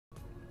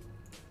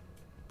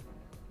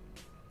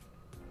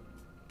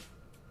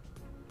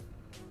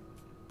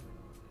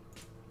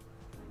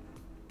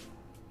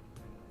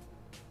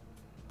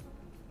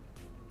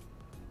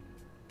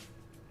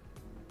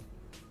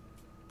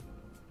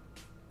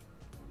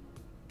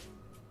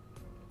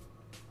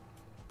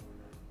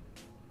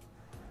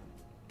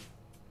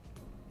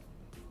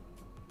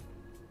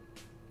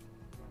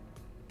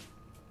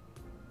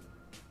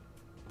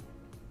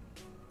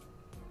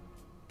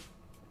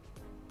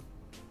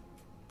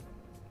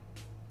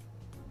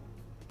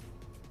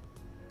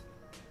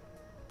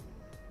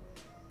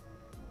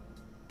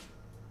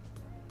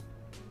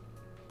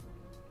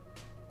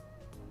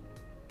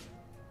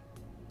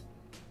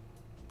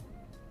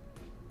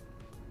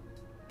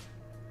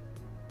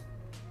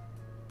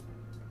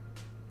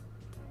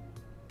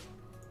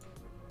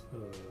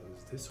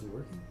Is this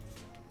working?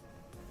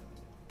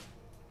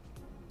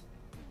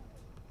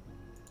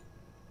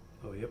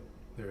 Oh, yep.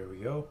 There we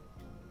go.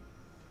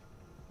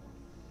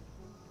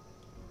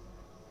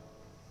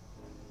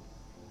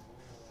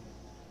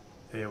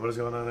 Hey, what is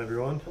going on,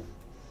 everyone?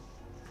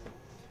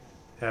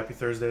 Happy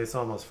Thursday. It's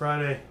almost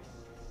Friday.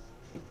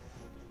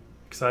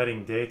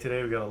 Exciting day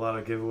today. We got a lot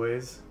of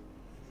giveaways.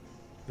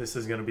 This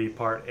is going to be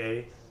part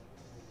A.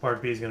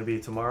 Part B is going to be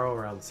tomorrow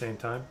around the same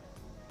time.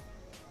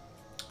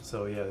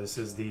 So yeah, this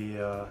is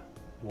the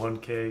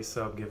 1K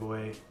sub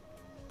giveaway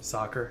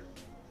soccer.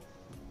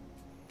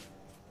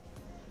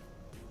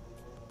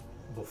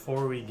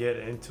 Before we get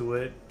into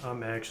it,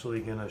 I'm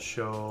actually going to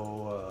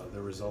show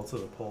the results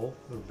of the poll,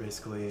 or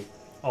basically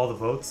all the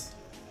votes.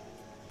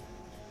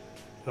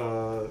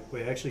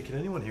 Wait, actually, can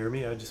anyone hear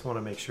me? I just want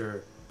to make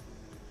sure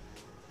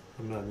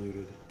I'm not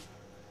muted.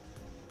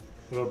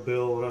 What up,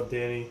 Bill? What up,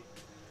 Danny?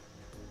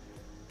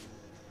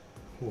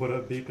 What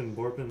up, Beepin'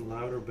 Borpin?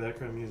 Louder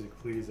background music,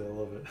 please. I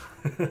love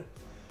it.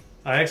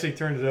 I actually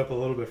turned it up a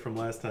little bit from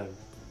last time.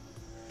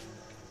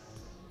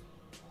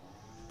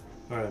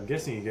 Alright, I'm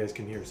guessing you guys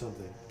can hear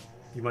something.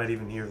 You might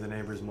even hear the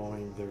neighbors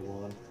mowing their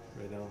lawn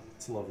right now.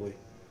 It's lovely.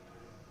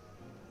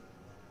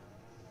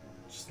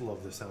 Just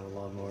love the sound of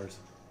lawnmowers.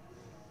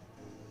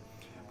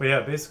 But yeah,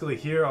 basically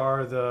here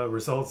are the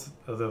results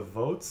of the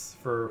votes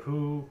for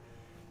who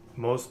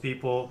most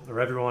people,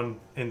 or everyone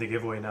in the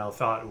giveaway now,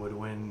 thought would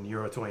win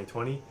Euro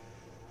 2020.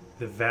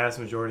 The vast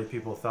majority of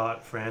people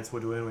thought France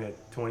would win. We had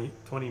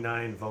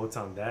 29 votes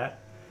on that.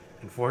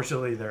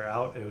 Unfortunately, they're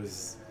out. It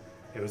was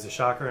a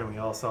shocker, and we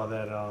all saw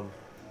that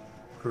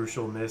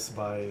crucial miss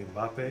by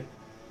Mbappe.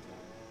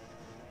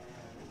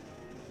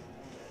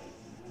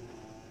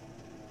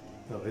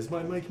 Oh, is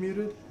my mic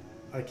muted?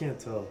 I can't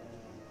tell.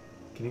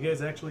 Can you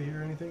guys actually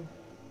hear anything?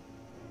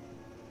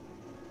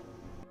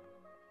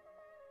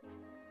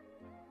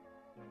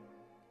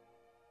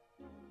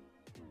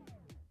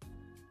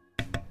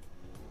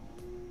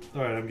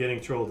 All right, I'm getting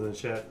trolled in the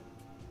chat.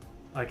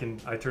 I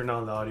turned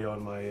on the audio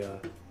on my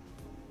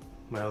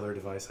my other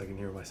device. I can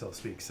hear myself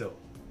speak. So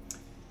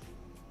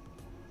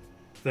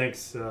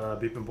thanks,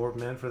 Beep and Borp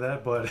Man, for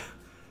that. But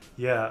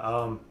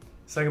yeah,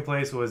 second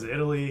place was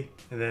Italy,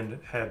 and then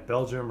had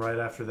Belgium right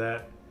after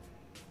that,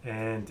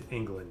 and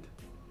England.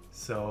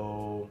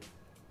 So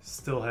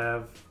still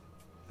have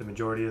the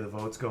majority of the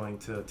votes going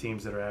to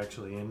teams that are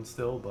actually in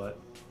still, but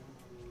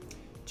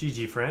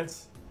GG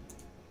France.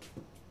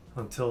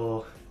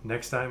 Until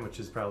next time, which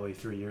is probably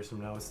 3 years from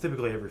now. It's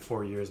typically every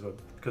 4 years, but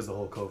because of the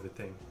whole COVID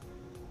thing,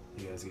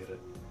 you guys get it.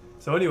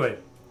 So anyway,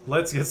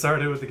 let's get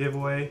started with the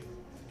giveaway.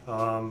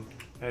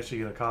 Actually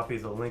gonna copy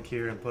the link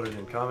here and put it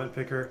in comment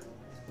picker.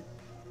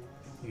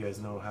 You guys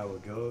know how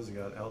it goes. You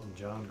got Elton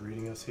John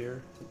greeting us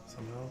here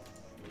somehow.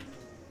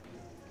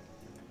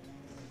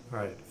 All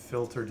right,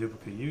 filter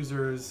duplicate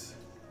users.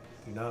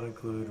 Do not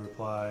include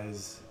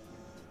replies.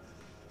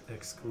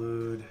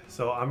 Exclude.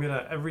 So I'm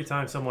gonna, every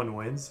time someone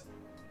wins,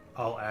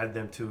 I'll add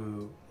them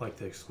to like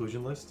the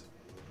exclusion list.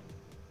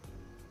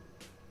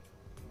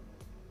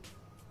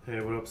 Hey,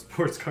 what up,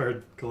 sports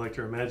card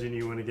collector? Imagine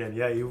you win again.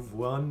 Yeah, you've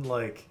won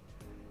like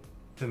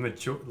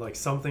the like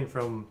something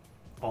from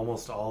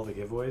almost all the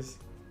giveaways.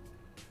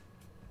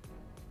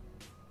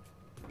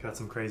 Got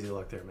some crazy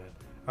luck there, man.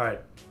 All right.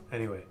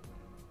 Anyway,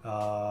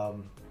 I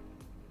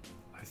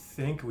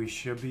think we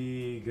should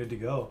be good to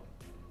go.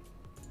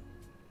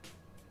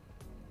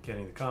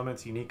 Getting the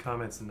comments. Unique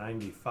comments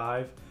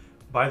 95.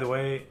 By the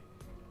way,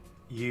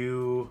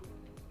 you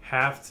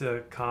have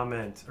to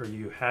comment, or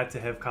you had to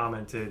have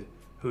commented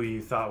who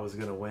you thought was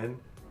going to win.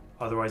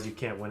 Otherwise, you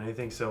can't win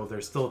anything. So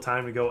there's still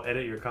time to go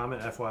edit your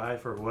comment, FYI,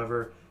 for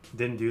whoever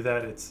didn't do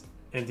that. It's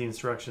in the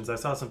instructions. I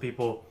saw some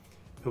people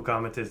who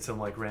commented some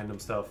like random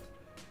stuff,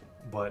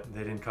 but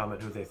they didn't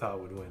comment who they thought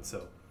would win.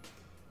 So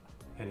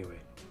anyway.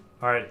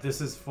 All right,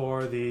 this is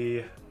for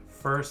the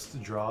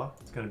first draw.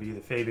 It's going to be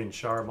the Fabian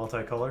Schär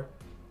multicolor.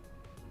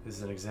 This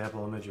is an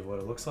example image of what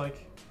it looks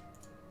like.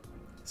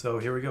 So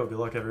here we go. Good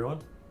luck, everyone.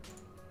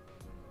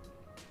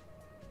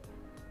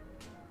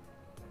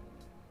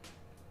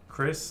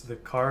 Chris, the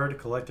card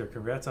collector.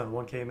 Congrats on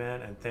 1K,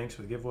 man, and thanks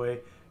for the giveaway.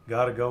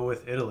 Gotta go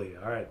with Italy.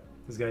 All right,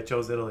 this guy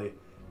chose Italy.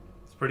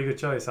 It's a pretty good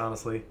choice,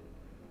 honestly.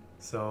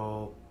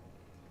 So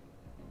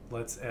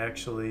let's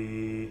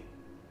actually...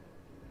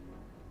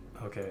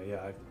 Okay,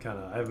 yeah,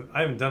 I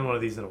haven't done one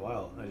of these in a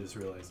while. I just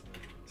realized.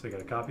 So I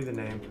gotta copy the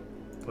name,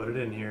 put it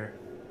in here.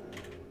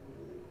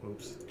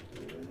 Oops.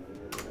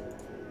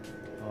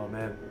 Oh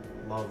man,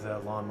 love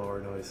that lawnmower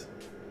noise.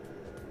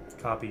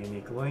 Copy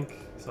unique link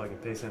so I can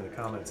paste it in the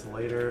comments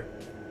later.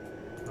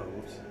 Oh,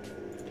 whoops.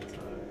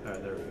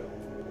 Alright, there we go.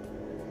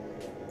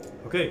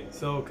 Okay,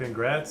 so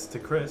congrats to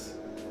Chris.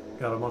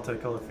 Got a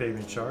multicolor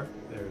Fabian Schär.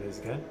 There it is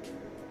again.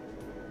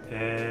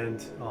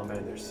 And, oh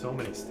man, there's so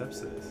many steps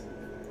to this.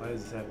 Why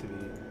does this have to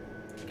be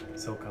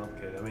so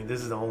complicated? I mean,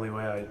 this is the only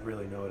way I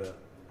really know to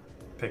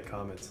pick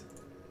comments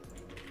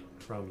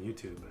from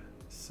YouTube.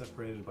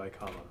 Separated by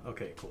comma.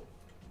 Okay, cool.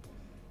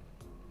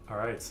 All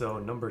right, so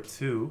number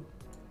 2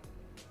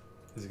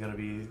 is going to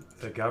be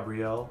the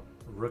Gabriel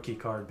rookie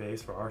card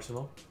base for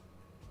Arsenal.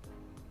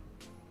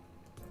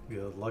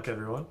 Good luck,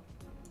 everyone.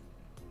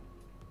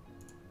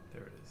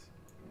 There it is.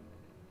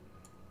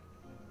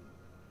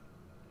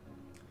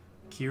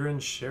 Kieran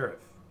Sheriff.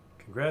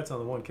 Congrats on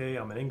the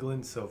 1K. I'm in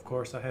England, so of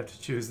course I have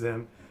to choose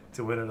them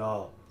to win it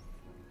all.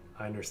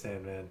 I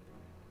understand, man.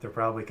 They're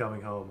probably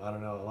coming home. I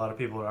don't know. A lot of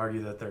people would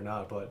argue that they're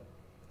not, but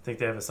I think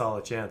they have a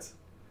solid chance.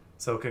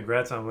 So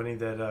congrats on winning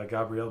that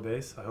Gabriel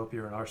base. I hope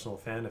you're an Arsenal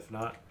fan. If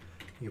not,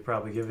 you could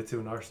probably give it to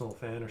an Arsenal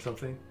fan or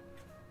something.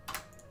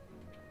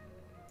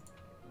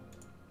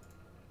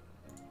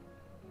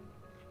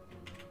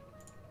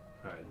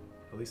 All right.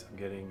 At least I'm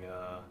getting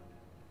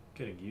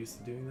used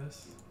to doing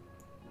this.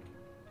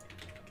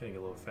 Getting a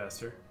little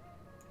faster.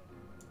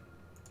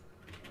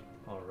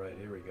 All right,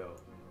 here we go.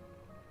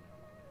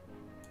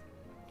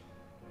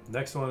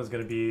 Next one is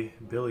going to be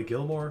Billy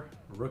Gilmore,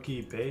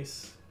 rookie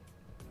base.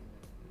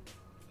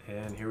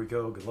 And here we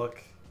go. Good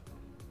luck.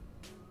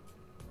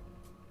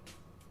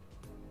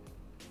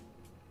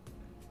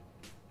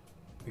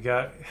 We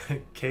got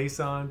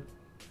Kayson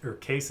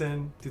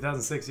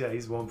 2006. Yeah,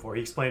 he's 1-4.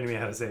 He explained to me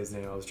how to say his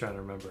name. I was trying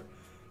to remember.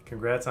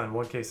 Congrats on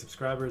 1K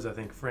subscribers. I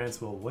think France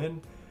will win.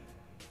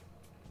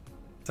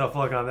 Tough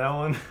luck on that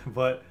one,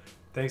 but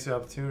thanks for the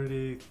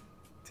opportunity.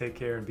 Take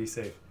care and be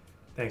safe.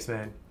 Thanks,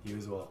 man. You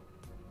as well.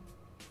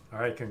 All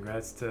right,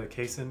 congrats to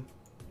Kaysen.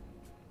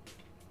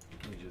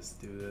 Let me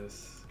just do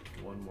this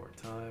one more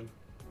time.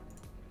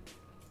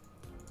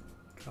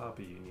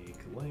 Copy unique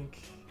link.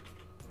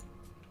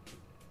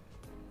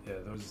 Yeah,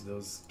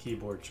 those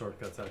keyboard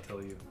shortcuts, I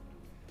tell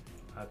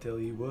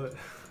you what,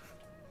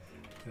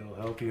 it'll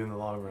help you in the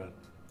long run.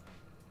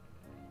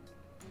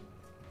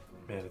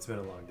 Man, it's been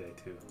a long day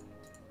too.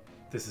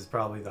 This is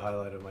probably the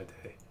highlight of my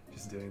day,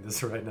 just doing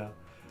this right now.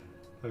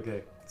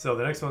 Okay, so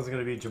the next one's going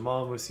to be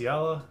Jamal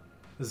Musiala.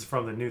 This is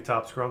from the new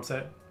Top Scrum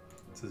set.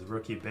 This is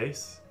rookie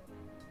base.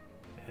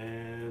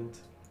 And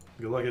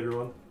good luck,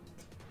 everyone.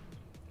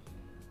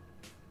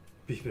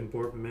 Beef and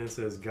Portman Man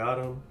says, got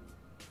him.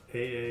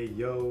 AA,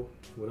 yo,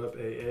 what up,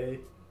 AA?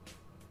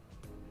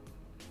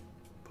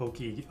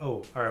 Pokey,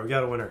 oh, all right, we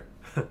got a winner.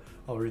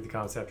 I'll read the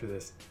comments after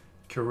this.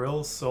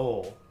 Kirill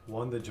Soul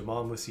won the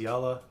Jamal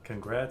Musiala.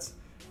 Congrats.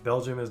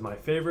 Belgium is my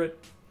favorite.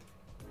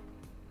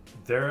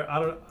 I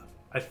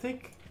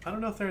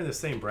don't know if they're in the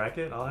same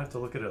bracket. I'll have to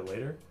look at it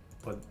later,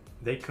 but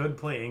they could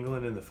play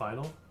England in the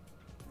final.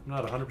 I'm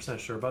not 100%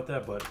 sure about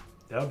that, but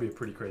that would be a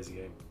pretty crazy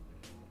game.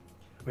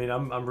 I mean,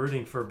 I'm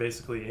rooting for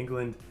basically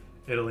England,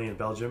 Italy, and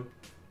Belgium.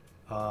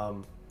 I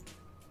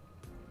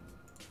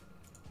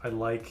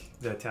like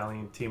the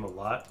Italian team a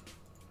lot.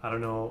 I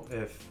don't know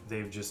if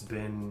they've just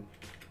been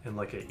in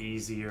like an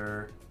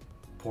easier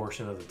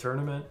portion of the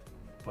tournament,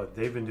 but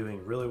they've been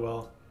doing really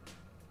well.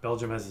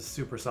 Belgium has a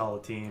super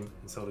solid team,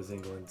 and so does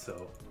England,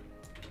 so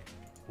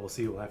we'll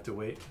see. We'll have to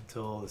wait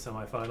until the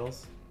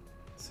semifinals,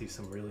 see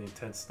some really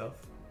intense stuff.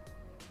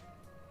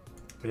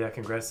 But yeah,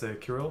 congrats to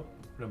Kirill,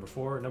 number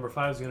 4. Number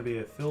 5 is going to be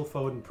a Phil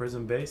Foden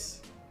Prism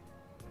base.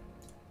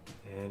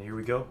 And here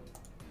we go.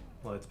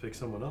 Let's pick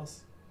someone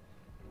else.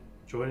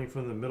 Joining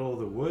from the middle of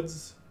the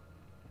woods.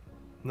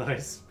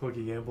 Nice,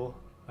 Pokey Gamble.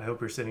 I hope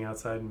you're sitting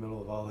outside in the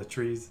middle of all the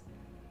trees.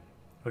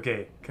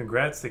 Okay,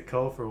 congrats to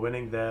Ko for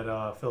winning that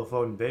Phil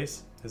Foden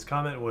base. His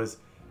comment was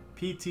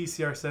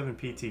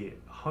PTCR7PT.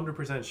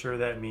 100% sure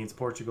that means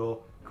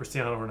Portugal.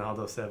 Cristiano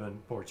Ronaldo 7,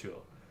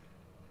 Portugal.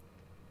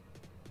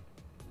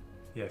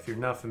 Yeah, if you're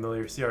not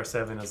familiar,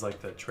 CR7 is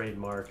like the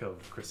trademark of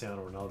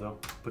Cristiano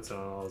Ronaldo. Puts it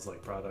on all his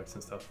like products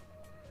and stuff.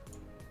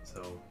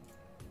 So,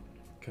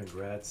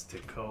 congrats to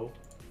Ko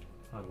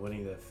on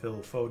winning that Phil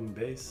Foden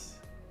base.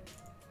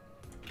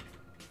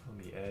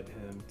 Let me add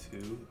him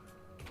to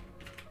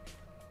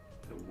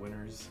the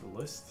winners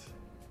list.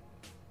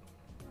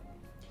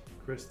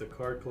 Chris the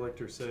card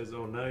collector says,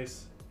 oh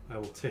nice, I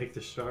will take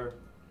the sharp.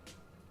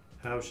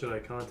 How should I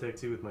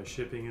contact you with my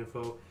shipping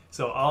info?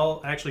 So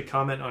I'll actually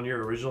comment on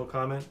your original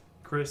comment,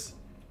 Chris,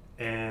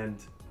 and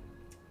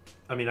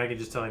I mean I can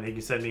just tell you, you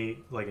can send me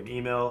like an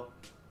email,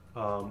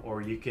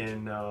 or you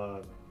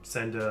can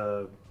send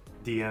a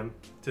DM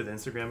to the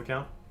Instagram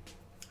account,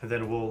 and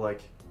then we'll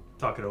like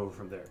talk it over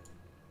from there.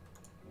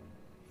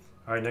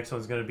 All right, next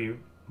one's going to be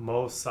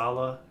Mo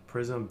Salah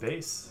Prism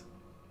base.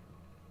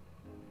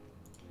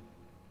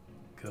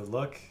 Good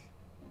luck.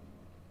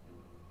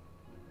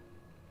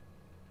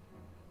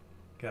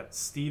 Got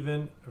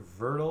Steven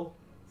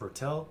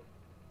Vertel.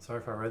 Sorry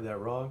if I read that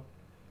wrong,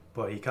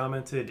 but he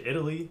commented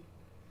Italy.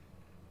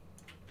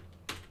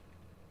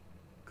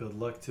 Good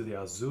luck to the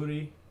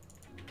Azzurri.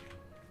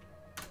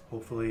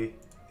 Hopefully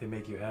they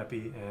make you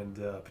happy and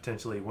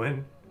potentially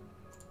win.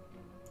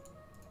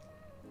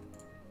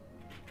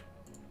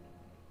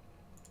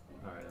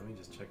 Alright, let me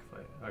just check if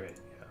I... Okay,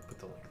 yeah, I put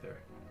the link there.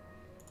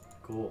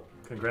 Cool.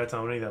 Congrats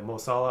on winning that Mo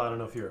Salah. I don't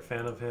know if you're a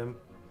fan of him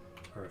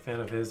or a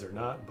fan of his or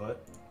not,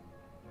 but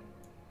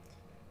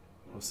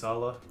Mo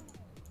Salah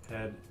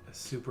had a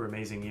super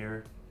amazing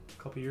year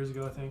a couple years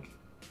ago, I think.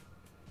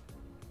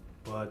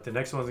 But the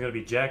next one's going to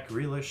be Jack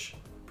Grealish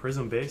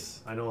Prism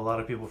base. I know a lot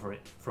of people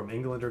from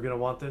England are going to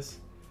want this.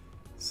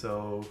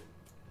 So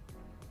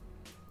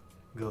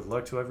Good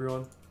luck to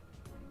everyone.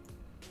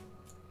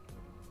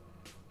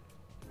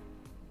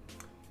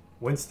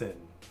 Winston,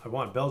 I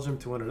want Belgium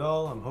to win it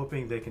all. I'm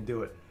hoping they can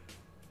do it.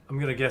 I'm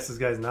going to guess this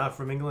guy's not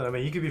from England. I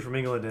mean, you could be from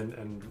England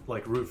and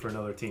like root for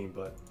another team,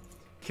 but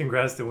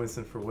congrats to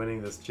Winston for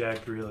winning this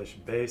Jack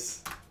Grealish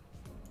base.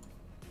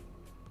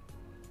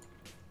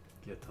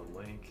 Get the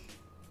link.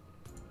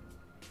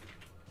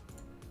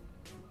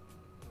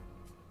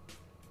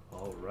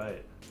 All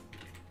right.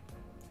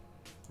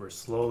 We're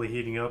slowly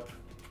heating up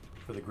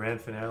for the grand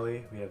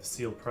finale. We have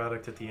sealed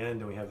product at the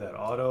end, and we have that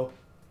auto.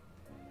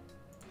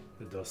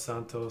 The Dos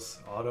Santos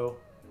auto,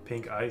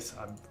 pink ice.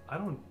 I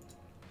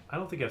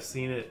don't think I've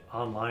seen it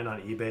online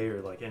on eBay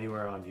or like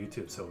anywhere on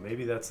YouTube, so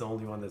maybe that's the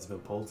only one that's been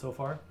pulled so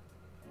far.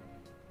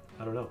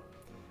 I don't know.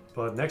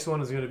 But next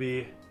one is going to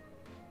be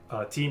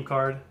a team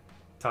card,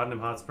 Tottenham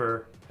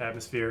Hotspur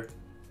Atmosphere.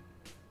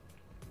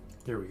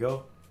 Here we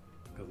go.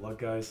 Good luck,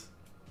 guys.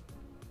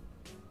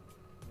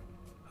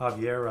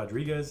 Javier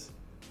Rodriguez.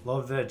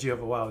 Love that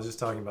Giovanni. Wow, I was just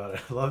talking about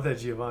it. Love that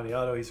Giovanni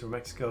auto. He's from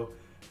Mexico.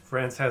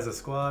 France has a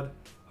squad.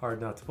 Hard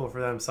not to pull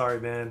for them. Sorry,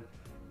 man.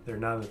 They're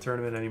not in the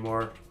tournament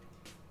anymore.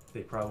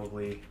 They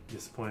probably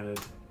disappointed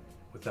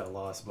with that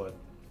loss, but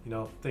you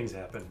know, things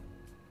happen.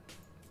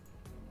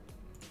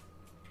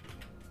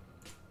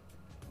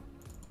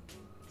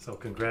 So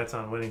congrats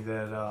on winning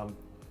that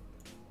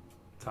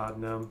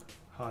Tottenham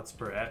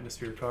Hotspur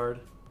Atmosphere card.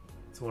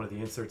 It's one of the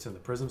inserts in the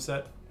Prism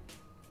set.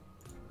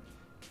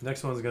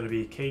 Next one is going to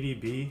be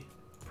KDB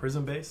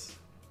Prism base,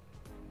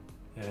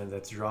 and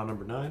that's draw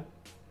number 9.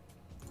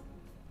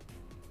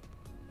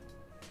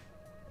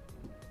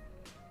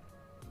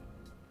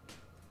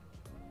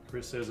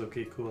 Chris says,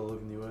 okay, cool, I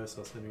live in the US,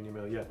 I'll send you an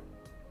email. Yeah,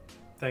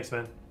 thanks,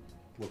 man.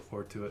 Look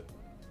forward to it.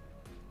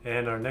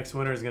 And our next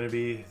winner is going to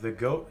be the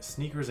GOAT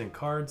Sneakers and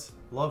Cards.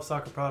 Love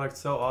soccer products,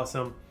 so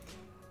awesome.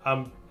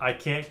 I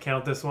can't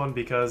count this one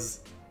because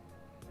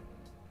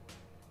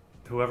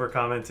whoever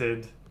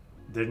commented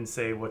didn't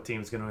say what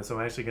team's going to win, so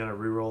I'm actually going to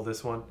re-roll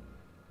this one.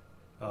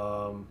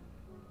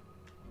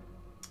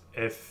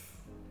 If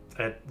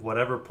at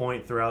whatever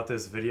point throughout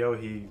this video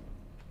he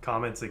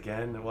comments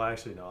again, well,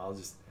 actually no,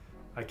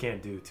 I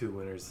can't do 2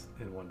 winners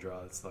in one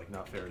draw. It's like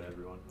not fair to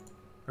everyone.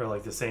 Or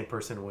like the same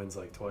person wins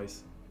like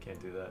twice.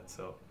 Can't do that.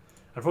 So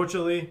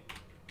unfortunately,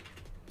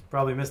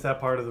 probably missed that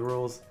part of the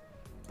rules.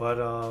 But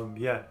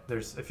yeah,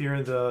 if you're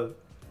in the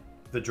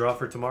draw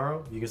for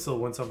tomorrow, you can still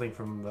win something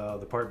from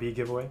the Part B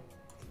giveaway.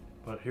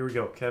 But here we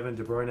go. Kevin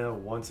De Bruyne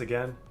once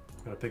again.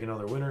 I'm going to pick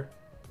another winner.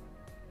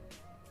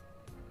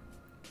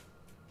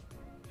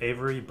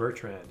 Avery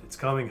Bertrand. It's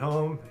coming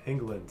home,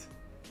 England.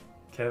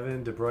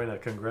 Kevin De Bruyne,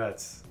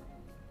 congrats.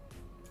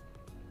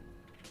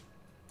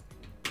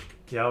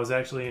 Yeah, I was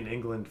actually in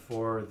England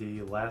for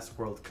the last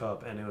World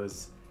Cup, and it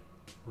was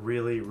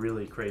really,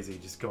 really crazy.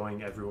 Just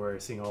going everywhere,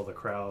 seeing all the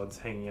crowds,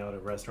 hanging out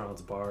at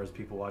restaurants, bars,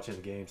 people watching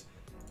the games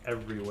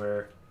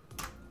everywhere.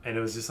 And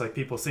it was just like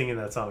people singing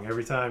that song.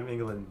 Every time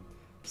England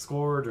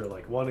scored or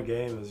like won a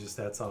game, it was just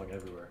that song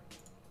everywhere.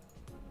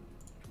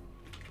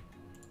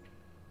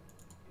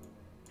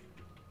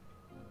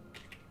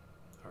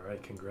 All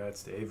right,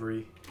 congrats to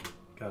Avery.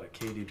 Got a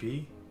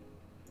KDB.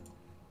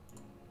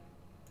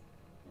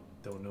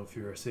 Don't know if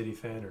you're a City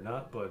fan or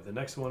not, but the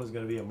next one is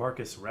going to be a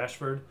Marcus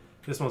Rashford.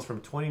 This one's from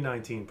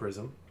 2019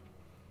 Prism.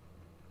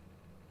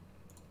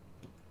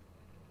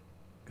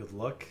 Good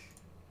luck.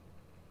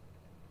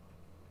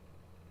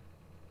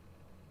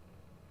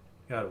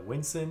 Got a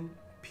Winston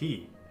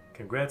P.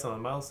 Congrats on the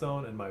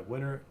milestone, and my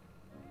winner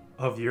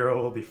of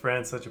Euro will be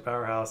France, such a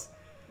powerhouse.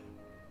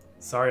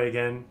 Sorry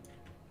again.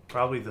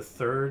 Probably the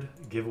 3rd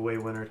giveaway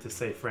winner to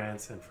say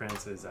France, and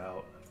France is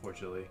out,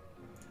 unfortunately.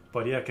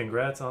 But yeah,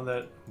 congrats on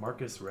that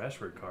Marcus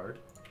Rashford card.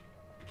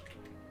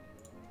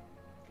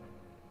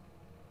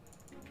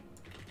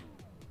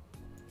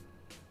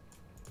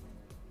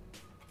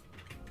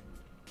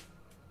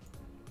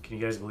 Can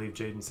you guys believe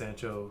Jadon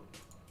Sancho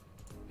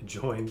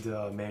joined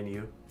Man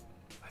U?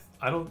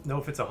 I don't know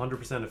if it's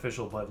 100%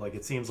 official, but like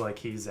it seems like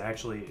he's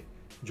actually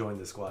joined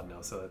the squad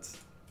now, so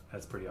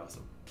that's pretty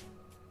awesome.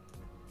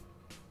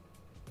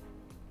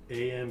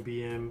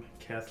 AMBM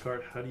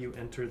Cathcart, how do you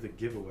enter the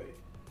giveaway?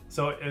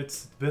 So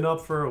it's been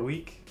up for a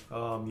week.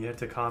 You had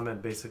to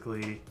comment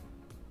basically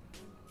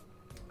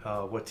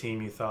what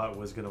team you thought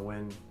was going to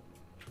win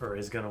or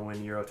is going to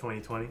win Euro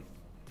 2020.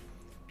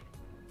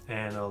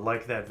 And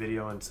like that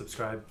video and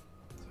subscribe.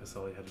 So that's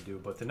all you had to do.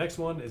 But the next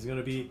one is going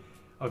to be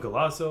a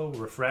Golasso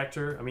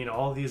Refractor. I mean,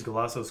 all of these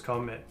Golossos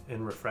come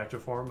in refractor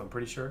form, I'm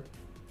pretty sure.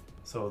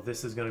 So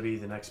this is going to be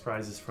the next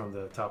prizes from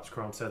the Topps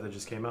Chrome set that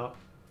just came out.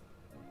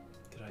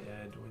 Did I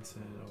add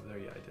Winston over there?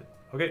 Yeah, I did.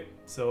 Okay,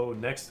 so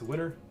next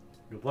winner.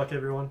 Good luck,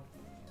 everyone.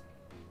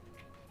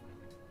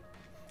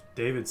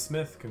 David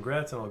Smith,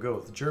 congrats, and I'll go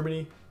with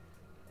Germany.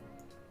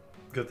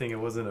 Good thing it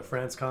wasn't a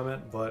France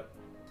comment, but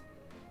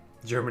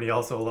Germany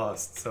also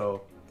lost,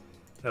 so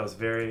that was a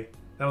very,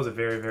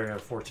 very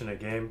unfortunate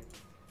game.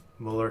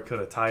 Muller could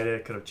have tied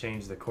it, could have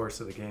changed the course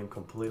of the game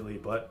completely,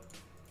 but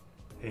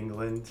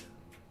England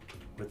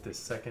with the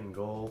 2nd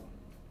goal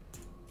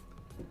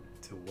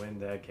to to win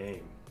that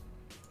game.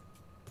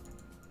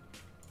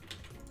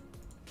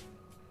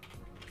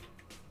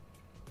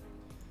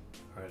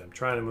 Alright, I'm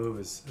trying to move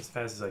as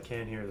fast as I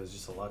can here. There's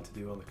just a lot to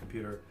do on the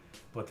computer.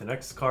 But the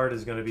next card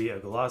is going to be a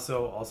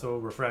Golasso, also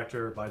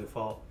refractor by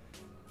default.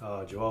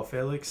 Joao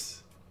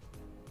Felix.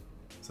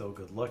 So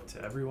good luck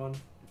to everyone.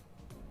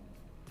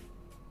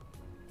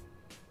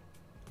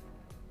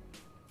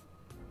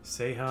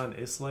 Seyhan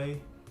Islay,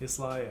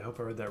 I hope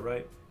I read that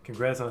right.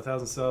 Congrats on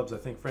 1,000 subs. I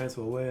think France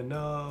will win.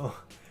 No.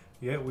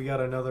 Yeah, we got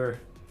another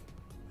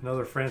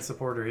France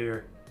supporter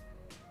here.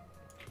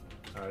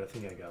 Alright, I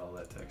think I got all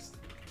that text.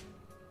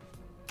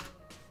 I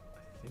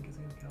think it's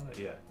gonna count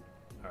it.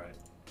 Yeah. Alright.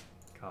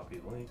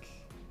 Copy link.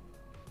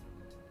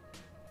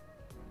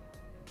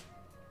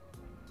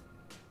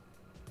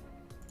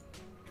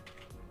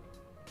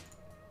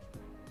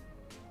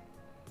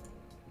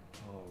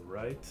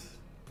 Alright.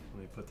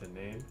 Let me put the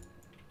name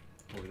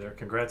over there.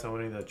 Congrats on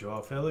winning that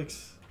Joao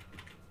Felix.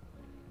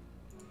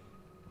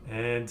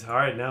 And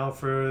alright, now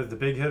for the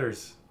big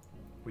hitters.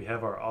 We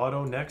have our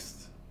auto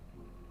next.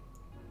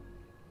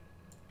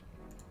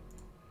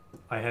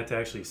 I had to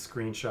actually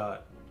screenshot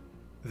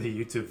the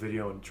YouTube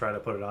video and try to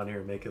put it on here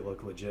and make it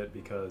look legit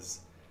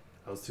because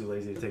I was too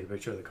lazy to take a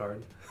picture of the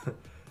card.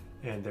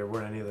 And there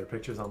weren't any other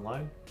pictures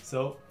online.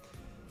 So,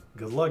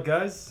 good luck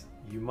guys.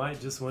 You might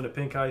just win a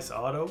Pink Ice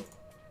auto.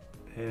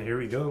 And here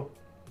we go.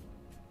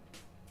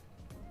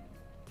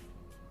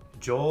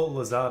 Joel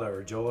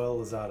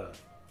Lozada.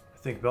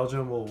 I think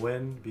Belgium will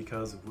win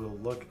because we'll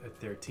look at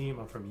their team.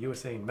 I'm from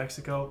USA and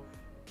Mexico.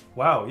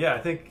 Wow, yeah, I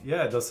think,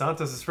 yeah, Dos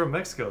Santos is from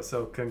Mexico.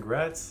 So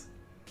congrats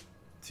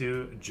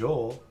to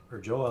Joel, or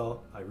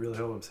Joel. I really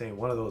hope I'm saying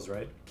one of those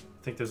right.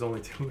 I think there's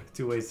only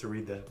two ways to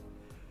read that.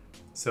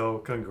 So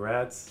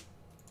congrats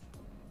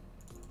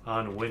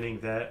on winning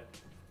that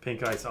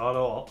Pink Ice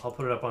auto. I'll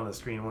put it up on the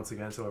screen once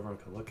again so everyone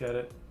can look at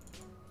it.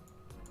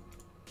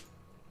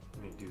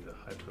 Let me do the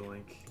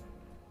hyperlink.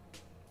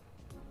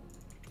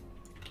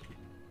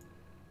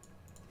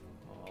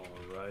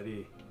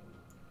 Alrighty.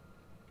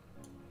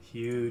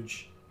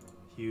 Huge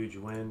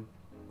win.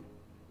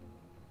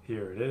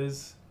 Here it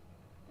is.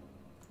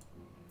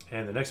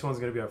 And the next one's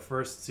going to be our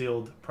first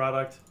sealed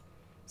product.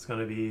 It's going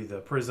to be the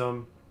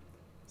Prism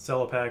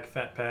Cello Pack,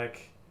 Fat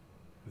Pack,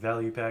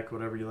 Value Pack,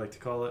 whatever you like to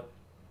call it.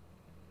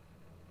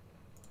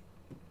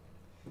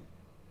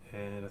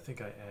 And I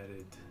think I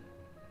added...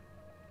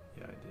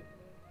 Yeah, I did.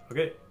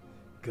 Okay.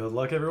 Good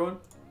luck, everyone.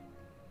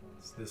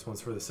 So this one's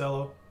for the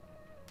cello.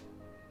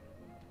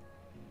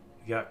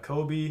 You got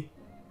Kobe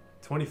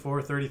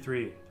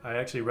 2433. I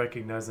actually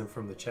recognize him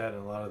from the chat in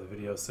a lot of the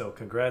videos, so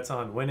congrats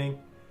on winning.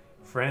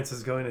 France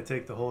is going to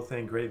take the whole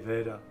thing. Great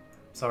vid.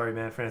 Sorry,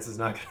 man, France is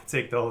not going to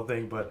take the whole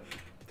thing, but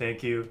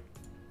thank you.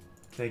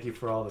 Thank you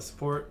for all the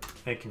support,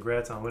 and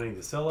congrats on winning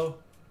the cello.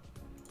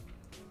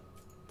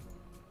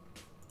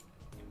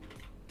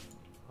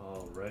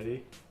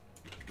 Alrighty.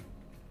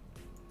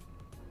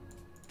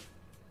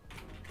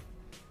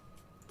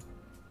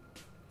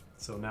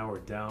 So now we're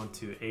down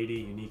to 80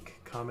 unique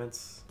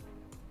comments.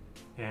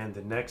 And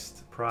the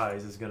next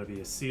prize is going to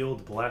be a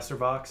sealed blaster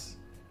box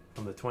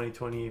from the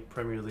 2020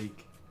 Premier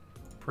League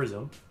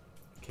Prism.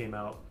 Came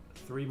out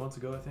 3 months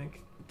ago, I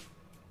think.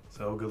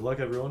 So good luck,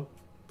 everyone.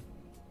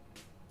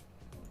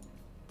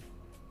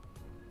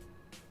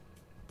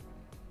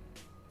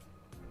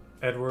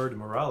 Edward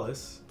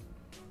Morales.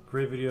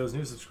 Great videos,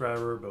 new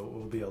subscriber, but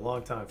will be a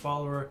long-time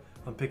follower.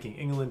 I'm picking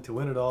England to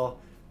win it all.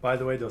 By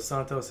the way, Dos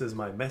Santos is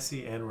my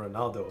Messi and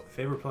Ronaldo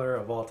favorite player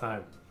of all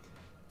time.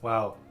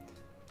 Wow.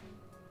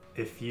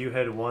 If you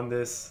had won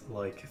this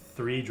like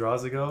 3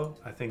 draws ago,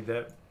 I think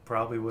that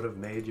probably would have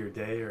made your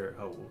day. Or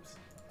oh, whoops,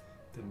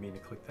 didn't mean to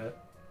click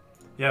that.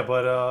 Yeah,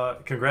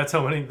 but congrats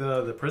on winning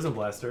the Prism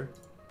Blaster.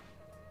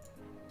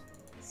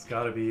 It's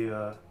got to be.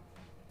 I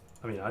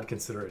mean, I'd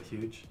consider it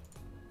huge.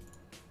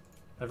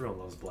 Everyone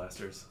loves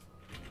blasters.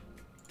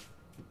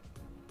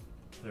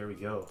 There we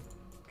go.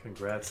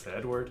 Congrats to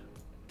Edward.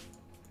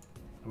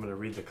 I'm gonna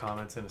read the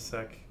comments in a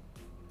sec.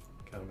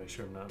 Gotta make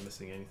sure I'm not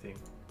missing anything.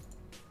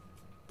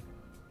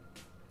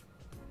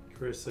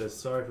 Chris says,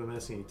 sorry if I'm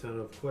asking you a ton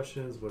of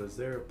questions, but is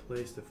there a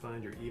place to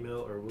find your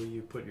email, or will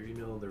you put your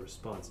email in the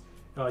response?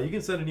 You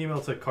can send an email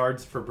to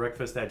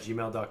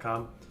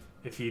cardsforbreakfast@gmail.com.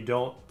 If you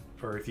don't,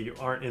 or if you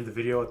aren't in the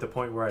video at the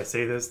point where I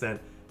say this, then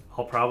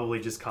I'll probably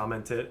just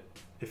comment it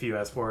if you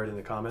ask for it in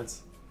the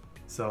comments.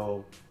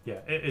 So yeah,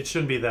 it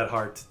shouldn't be that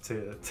hard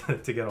to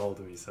get a hold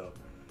of me. So,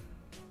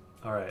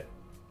 all right.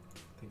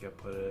 I think I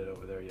put it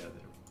over there. Yeah.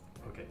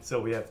 Okay.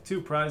 So we have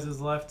 2 prizes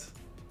left.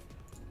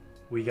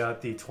 We got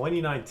the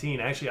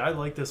 2019. Actually, I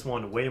like this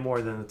one way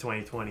more than the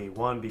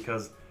 2021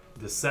 because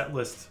the set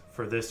list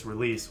for this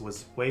release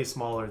was way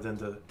smaller than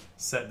the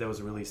set that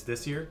was released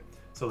this year.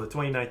 So the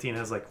 2019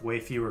 has like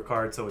way fewer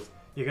cards, so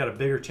you got a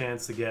bigger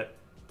chance to get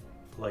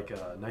like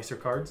nicer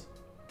cards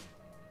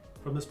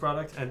from this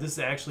product. And this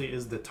actually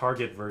is the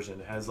Target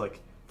version. It has like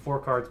 4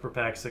 cards per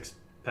pack, 6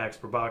 packs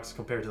per box,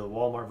 compared to the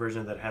Walmart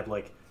version that had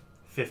like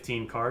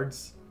 15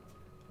 cards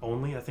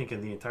only, I think,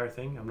 in the entire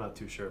thing. I'm not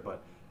too sure,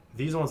 but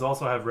These ones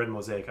also have red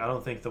mosaic. I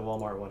don't think the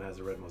Walmart one has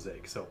a red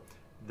mosaic. So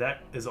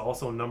that is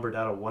also numbered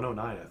out of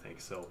 109, I think.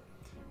 So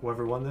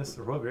whoever won this,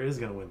 or whoever is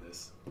going to win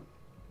this,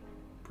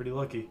 pretty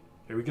lucky.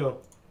 Here we go.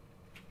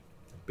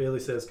 Bailey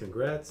says,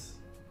 congrats.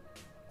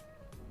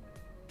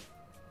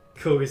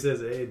 Kobe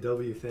says,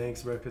 AW,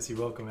 thanks, breakfast. You're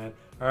welcome, man.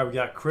 All right, we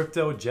got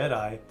Crypto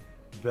Jedi.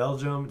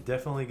 Belgium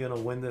definitely going to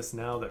win this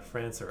now that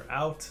France are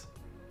out.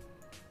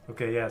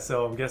 Okay, yeah,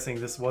 so I'm guessing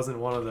this wasn't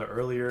one of the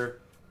earlier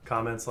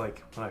comments,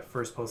 like when I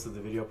first posted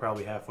the video,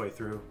 probably halfway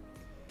through.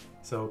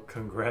 So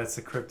congrats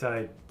to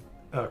Crypto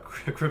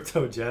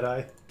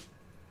Jedi.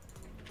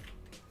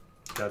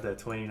 Got that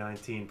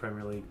 2019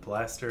 Premier League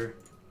blaster.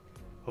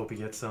 Hope you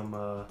get some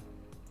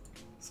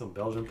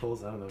Belgian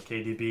pulls. I don't know,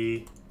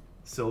 KDB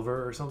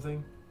silver or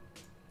something.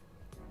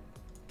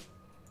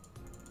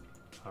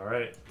 All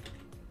right.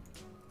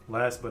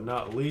 Last but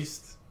not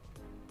least,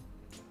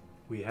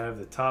 we have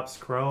the Topps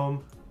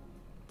Chrome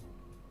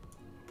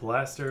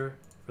blaster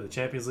for the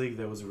Champions League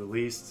that was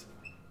released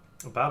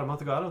about a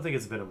month ago. I don't think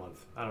it's been a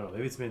month. I don't know.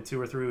 Maybe it's been 2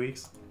 or 3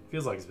 weeks.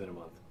 Feels like it's been a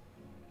month.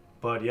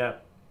 But yeah,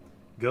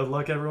 good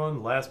luck,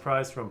 everyone. Last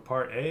prize from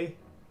Part A.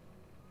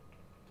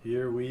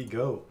 Here we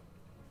go.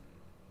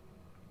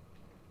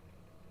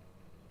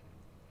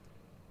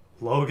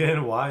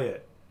 Logan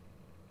Wyatt.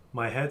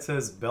 My head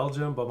says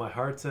Belgium, but my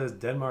heart says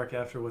Denmark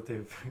after what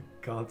they've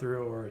gone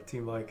through, or a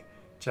team like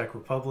Czech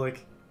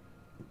Republic.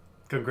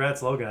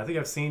 Congrats, Logan. I think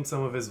I've seen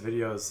some of his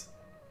videos.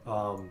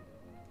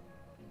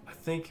 I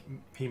think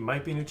he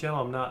might be new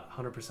channel. I'm not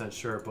 100%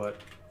 sure, but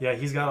yeah,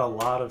 he's got a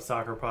lot of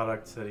soccer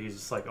products that he's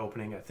just like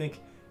opening. I think,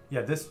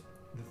 yeah,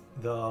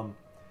 the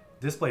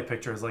display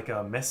picture is like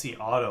a Messi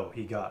auto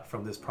he got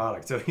from this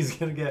product. So he's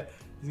gonna get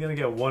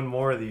one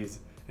more of these,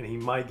 and he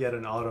might get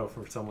an auto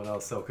from someone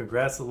else. So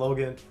congrats to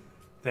Logan.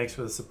 Thanks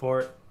for the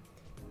support.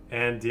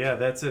 And yeah,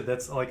 that's it.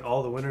 That's like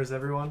all the winners,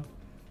 everyone.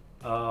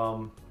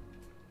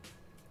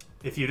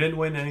 If you didn't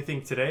win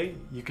anything today,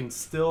 you can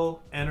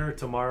still enter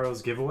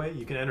tomorrow's giveaway.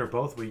 You can enter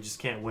both, but you just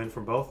can't win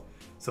from both.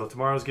 So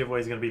tomorrow's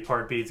giveaway is going to be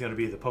Part B. It's going to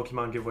be the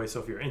Pokemon giveaway. So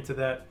if you're into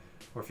that,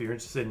 or if you're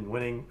interested in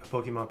winning a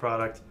Pokemon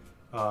product,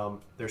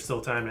 there's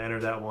still time to enter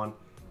that one.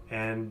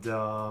 And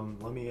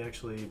let me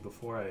actually,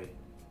 before I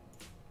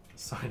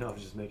sign off,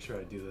 just make sure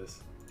I do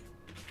this,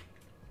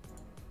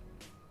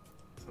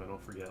 so I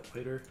don't forget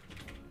later.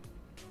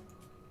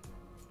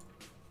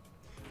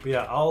 But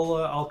yeah,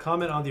 I'll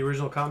comment on the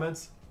original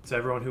comments to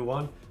everyone who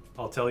won.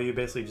 I'll tell you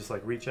basically just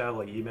like reach out,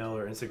 like email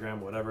or Instagram,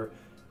 whatever.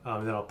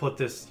 And then I'll put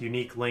this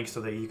unique link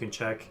so that you can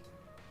check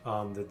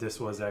that this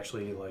was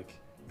actually like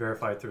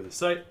verified through the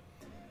site.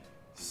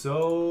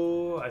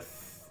 So I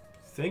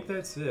think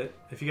that's it.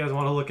 If you guys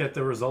want to look at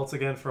the results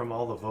again from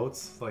all the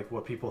votes, like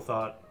what people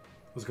thought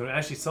was going to,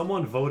 actually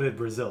someone voted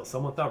Brazil.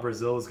 Someone thought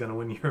Brazil was going to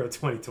win Euro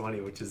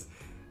 2020, which is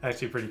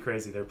actually pretty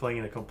crazy. They're playing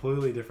in a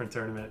completely different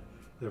tournament.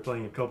 They're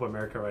playing in Copa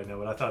America right now,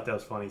 but I thought that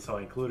was funny, so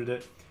I included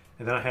it.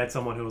 And then I had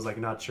someone who was like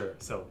not sure.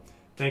 So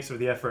thanks for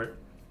the effort.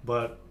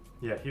 But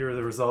yeah, here are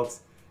the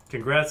results.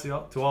 Congrats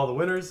to all the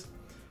winners.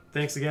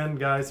 Thanks again,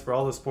 guys, for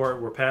all the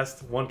support. We're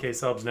past 1K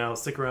subs now.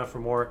 Stick around for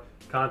more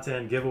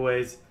content,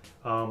 giveaways.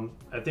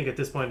 I think at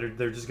this point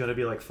they're just going to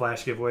be like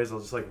flash giveaways. I'll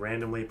just like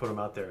randomly put them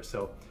out there.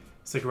 So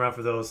stick around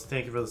for those.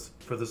 Thank you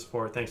for the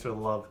support. Thanks for the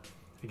love.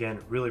 Again,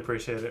 really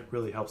appreciate it.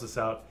 Really helps us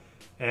out.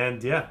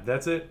 And yeah,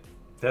 that's it.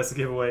 That's the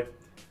giveaway.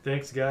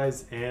 Thanks,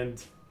 guys,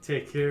 and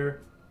take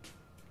care.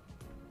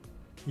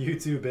 You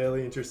too,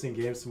 Bailey. Interesting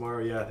games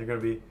tomorrow. Yeah, they're going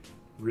to be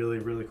really,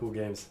 really cool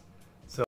games.